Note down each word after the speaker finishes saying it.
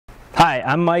Hi,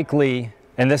 I'm Mike Lee,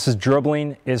 and this is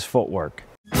Dribbling is Footwork.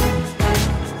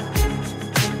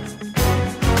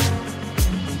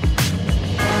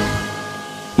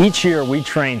 Each year we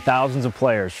train thousands of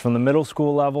players from the middle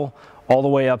school level all the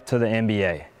way up to the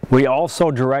NBA. We also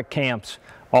direct camps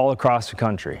all across the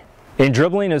country. In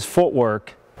Dribbling is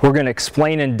Footwork, we're going to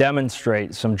explain and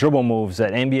demonstrate some dribble moves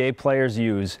that NBA players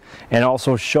use and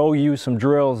also show you some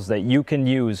drills that you can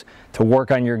use to work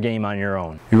on your game on your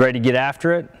own. You ready to get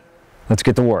after it? Let's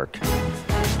get to work.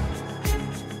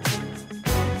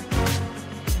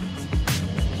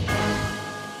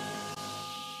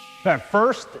 That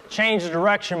first change of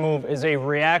direction move is a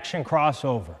reaction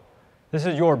crossover. This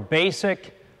is your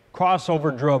basic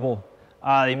crossover dribble.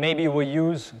 Maybe you will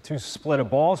use to split a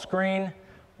ball screen,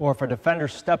 or if a defender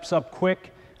steps up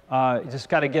quick, you just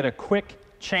got to get a quick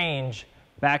change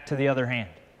back to the other hand.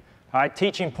 All right,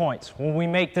 teaching points. When we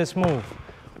make this move,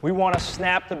 we want to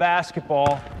snap the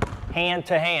basketball hand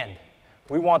to hand.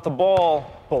 We want the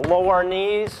ball below our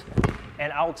knees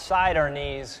and outside our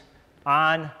knees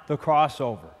on the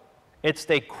crossover. It's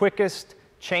the quickest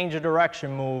change of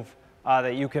direction move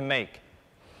that you can make.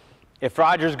 If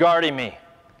Roger's guarding me,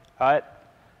 all right,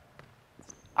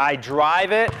 I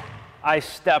drive it, I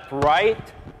step right,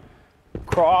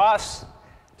 cross,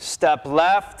 step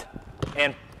left,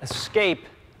 and escape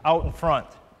out in front.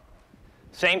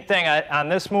 Same thing, on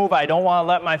this move, I don't want to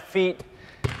let my feet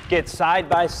get side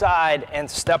by side and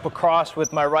step across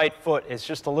with my right foot. It's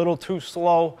just a little too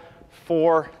slow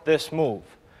for this move.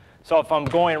 So if I'm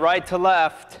going right to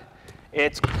left,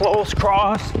 it's close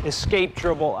cross, escape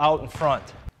dribble out in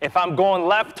front. If I'm going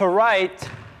left to right,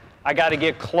 I got to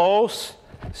get close,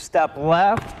 step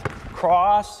left,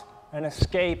 cross, and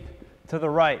escape to the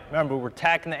right. Remember, we're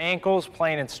tacking the ankles,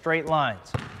 playing in straight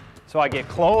lines. So I get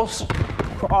close,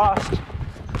 cross,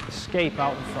 escape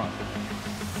out in front.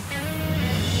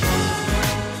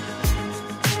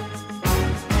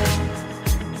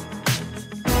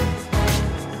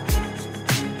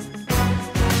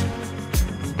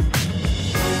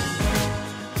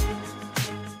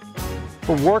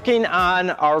 For working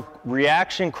on our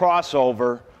reaction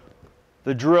crossover,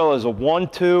 the drill is a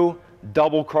 1-2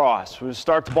 double cross. We'll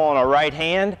start the ball in our right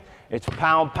hand. It's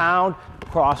pound, pound,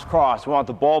 cross, cross. We want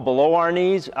the ball below our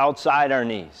knees, outside our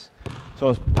knees. So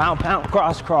it's pound, pound,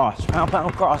 cross, cross, pound,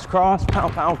 pound, cross, cross,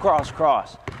 pound, pound, cross,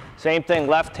 cross. Same thing,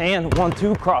 left hand,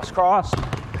 1-2, cross, cross.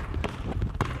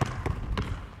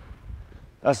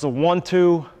 That's the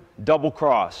 1-2 double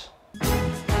cross.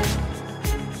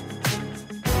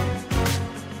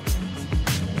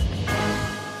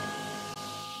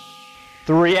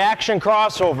 The reaction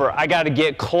crossover, I got to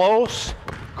get close,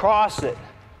 cross it,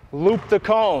 loop the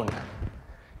cone,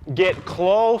 get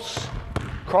close,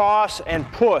 cross, and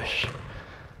push.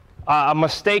 A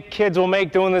mistake kids will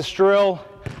make doing this drill,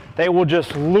 they will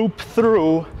just loop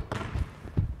through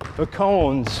the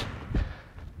cones,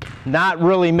 not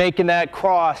really making that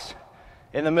cross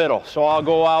in the middle. So I'll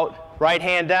go out, right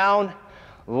hand down,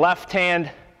 left hand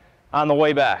on the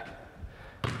way back.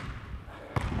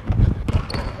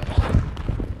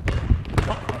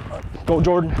 Go,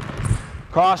 Jordan.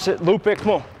 Cross it, loop it,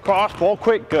 come on. Cross, ball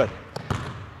quick, good.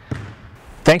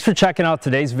 Thanks for checking out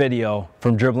today's video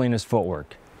from Dribbling is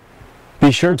Footwork.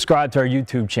 Be sure to subscribe to our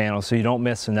YouTube channel so you don't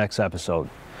miss the next episode.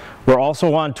 We're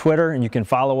also on Twitter, and you can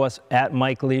follow us at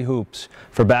Mike Lee Hoops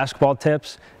for basketball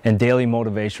tips and daily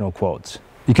motivational quotes.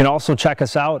 You can also check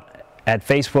us out at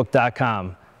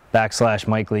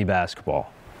facebook.com/Mike Lee Basketball.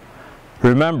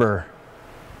 Remember,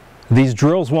 these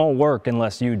drills won't work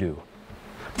unless you do.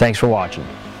 Thanks for watching.